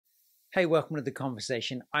Hey, welcome to The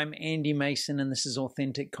Conversation. I'm Andy Mason, and this is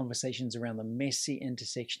authentic conversations around the messy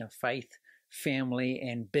intersection of faith, family,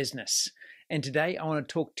 and business. And today I want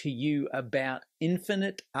to talk to you about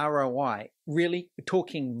infinite ROI. Really, we're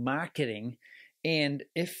talking marketing. And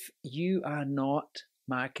if you are not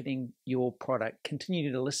marketing your product,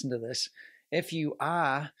 continue to listen to this. If you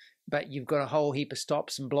are, but you've got a whole heap of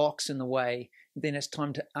stops and blocks in the way, then it's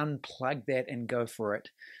time to unplug that and go for it.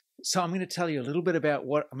 So I'm going to tell you a little bit about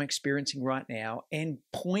what I'm experiencing right now and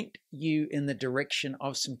point you in the direction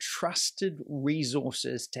of some trusted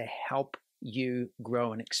resources to help you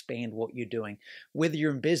grow and expand what you're doing. Whether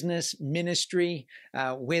you're in business, ministry,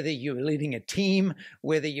 whether you're leading a team,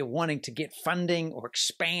 whether you're wanting to get funding or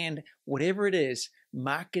expand, whatever it is,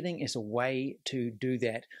 marketing is a way to do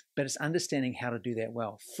that, but it's understanding how to do that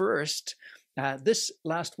well. First, this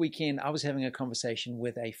last weekend, I was having a conversation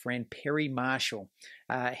with a friend, Perry Marshall.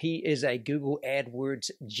 He is a Google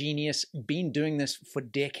AdWords genius, been doing this for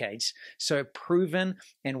decades, so proven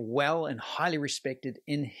and well and highly respected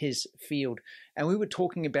in his field. And we were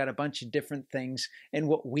talking about a bunch of different things and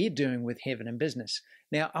what we're doing with Heaven and Business.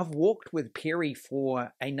 Now, I've walked with Perry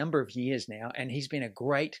for a number of years now, and he's been a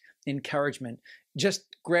great encouragement.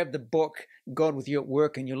 Just grab the book, God with You at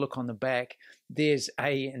Work, and you look on the back. There's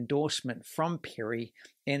a endorsement from Perry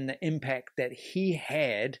and the impact that he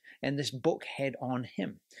had and this book had on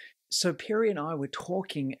him. So Perry and I were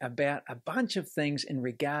talking about a bunch of things in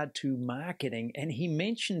regard to marketing, and he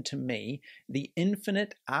mentioned to me the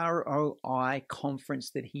Infinite ROI conference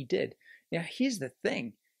that he did. Now, here's the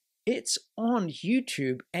thing. It's on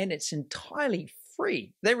YouTube and it's entirely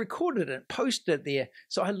free. They recorded it, posted it there.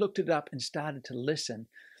 So I looked it up and started to listen,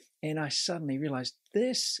 and I suddenly realized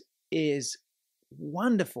this is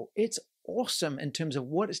wonderful. It's awesome in terms of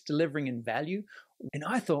what it's delivering in value. And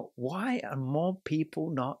I thought, why are more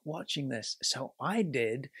people not watching this? So I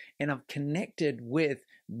did, and I've connected with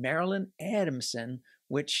Marilyn Adamson,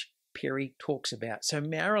 which Perry talks about. So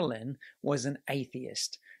Marilyn was an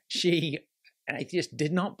atheist. An atheist,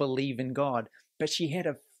 did not believe in God, but she had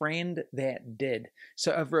a friend that did.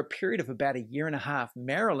 So over a period of about a year and a half,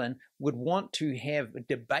 Marilyn would want to have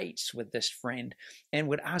debates with this friend and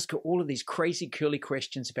would ask her all of these crazy curly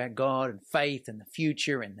questions about God and faith and the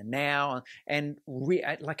future and the now, and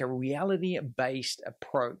like a reality-based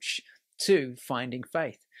approach to finding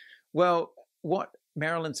faith. Well, what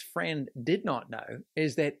Marilyn's friend did not know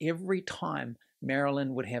is that every time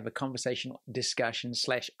Marilyn would have a conversation, discussion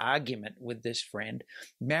 / argument with this friend,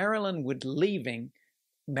 Marilyn would leave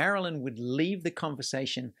the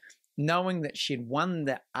conversation knowing that she'd won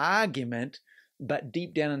the argument, but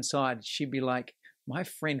deep down inside, she'd be like, my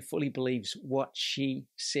friend fully believes what she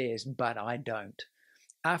says, but I don't.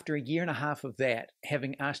 After a year and a half of that,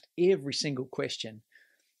 having asked every single question,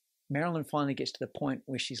 Marilyn finally gets to the point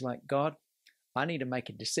where she's like, God, I need to make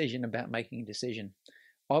a decision about making a decision.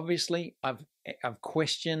 Obviously, I've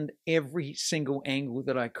questioned every single angle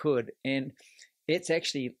that I could, and it's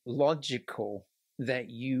actually logical that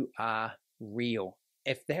you are real.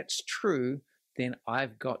 If that's true, then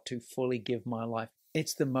I've got to fully give my life.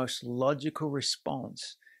 It's the most logical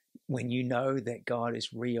response when you know that God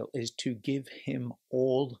is real, is to give him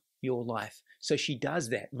all your life. So she does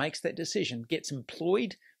that, makes that decision, gets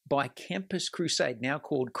employed by Campus Crusade, now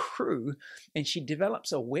called Crew, and she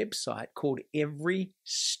develops a website called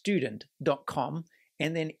everystudent.com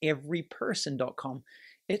and then everyperson.com.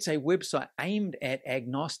 It's a website aimed at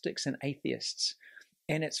agnostics and atheists,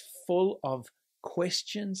 and it's full of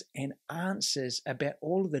questions and answers about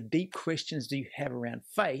all of the deep questions that you have around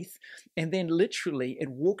faith, and then literally it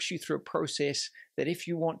walks you through a process that if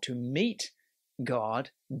you want to meet God,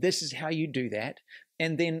 this is how you do that,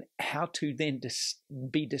 and then how to then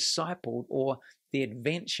be discipled, or the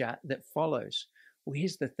adventure that follows. Well,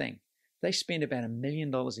 here's the thing. They spend about $1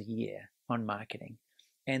 million a year on marketing,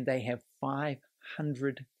 and they have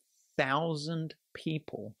 500,000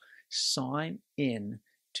 people sign in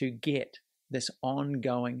to get this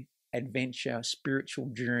ongoing adventure, spiritual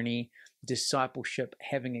journey, discipleship,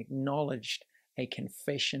 having acknowledged a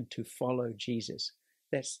confession to follow Jesus.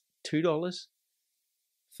 That's $2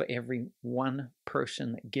 for every one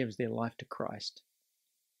person that gives their life to Christ.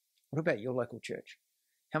 What about your local church?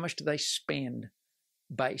 How much do they spend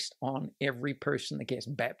based on every person that gets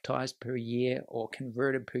baptized per year or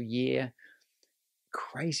converted per year?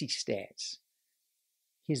 Crazy stats.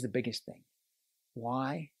 Here's the biggest thing.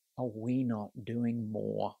 Why are we not doing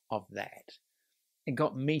more of that? It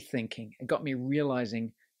got me thinking. It got me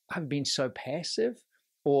realizing I've been so passive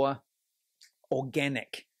or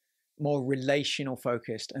organic, more relational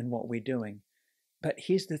focused in what we're doing. But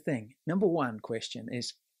here's the thing. Number one question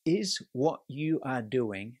is is what you are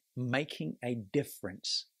doing making a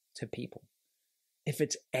difference to people? If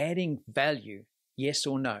it's adding value, yes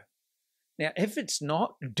or no? Now, if it's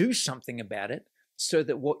not, do something about it so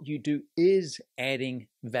that what you do is adding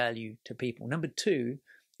value to people. Number two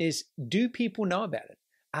is, do people know about it?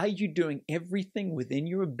 Are you doing everything within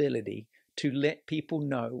your ability to let people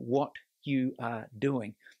know what you are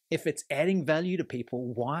doing? If it's adding value to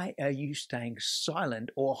people, why are you staying silent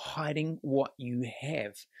or hiding what you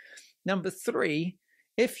have? Number three,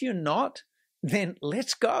 if you're not, then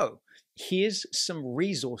let's go. Here's some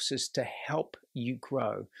resources to help you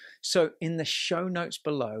grow. So in the show notes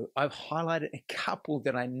below, I've highlighted a couple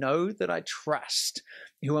that I know that I trust,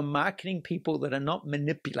 who are marketing people that are not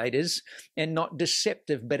manipulators and not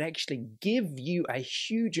deceptive, but actually give you a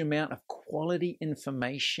huge amount of quality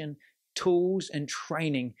information, tools, and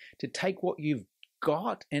training to take what you've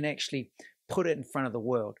got and actually put it in front of the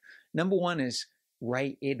world. Number one is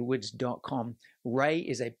rayedwards.com. Ray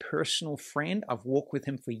is a personal friend. I've walked with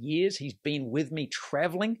him for years. He's been with me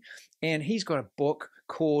traveling, and he's got a book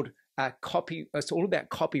called It's all about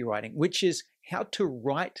copywriting, which is how to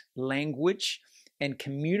write language and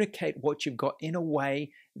communicate what you've got in a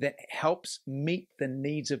way that helps meet the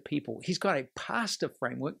needs of people. He's got a P.A.S.T.O.R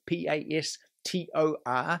framework,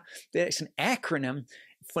 P.A.S.T.O.R. That's an acronym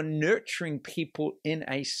for nurturing people in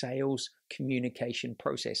a sales communication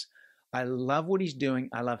process. I love what he's doing.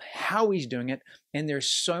 I love how he's doing it. And there's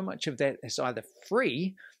so much of that that's either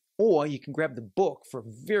free, or you can grab the book for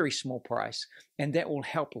a very small price, and that will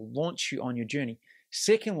help launch you on your journey.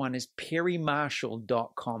 Second one is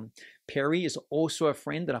perrymarshall.com. Perry is also a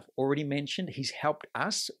friend that I've already mentioned. He's helped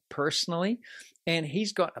us personally, and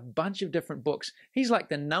he's got a bunch of different books. He's like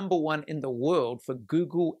the number one in the world for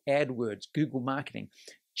Google AdWords, Google marketing.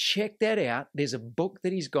 Check that out. There's a book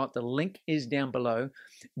that he's got. The link is down below.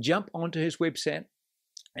 Jump onto his website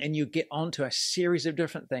and you get onto a series of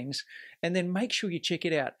different things, and then make sure you check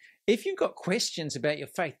it out. If you've got questions about your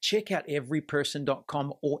faith, check out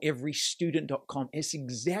everyperson.com or everystudent.com. It's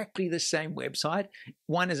exactly the same website.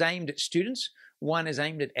 One is aimed at students, one is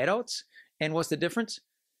aimed at adults. And what's the difference?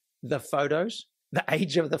 The photos, the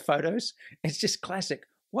age of the photos. It's just classic.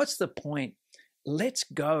 What's the point? Let's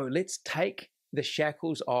go. Let's take the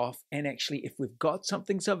shackles off, and actually, if we've got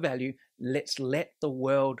something of value, let's let the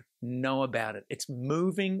world know about it. It's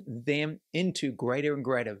moving them into greater and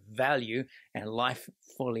greater value and life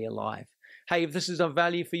fully alive. Hey, if this is of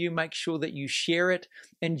value for you, make sure that you share it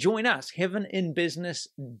and join us,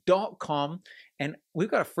 heaveninbusiness.com. And we've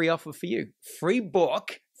got a free offer for you, free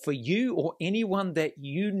book for you or anyone that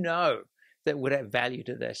you know that would add value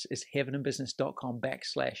to this. Is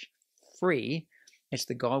heaveninbusiness.com/free. It's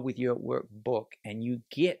the God with You at Work book, and you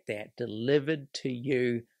get that delivered to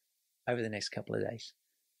you over the next couple of days.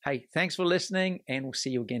 Hey, thanks for listening, and we'll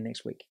see you again next week.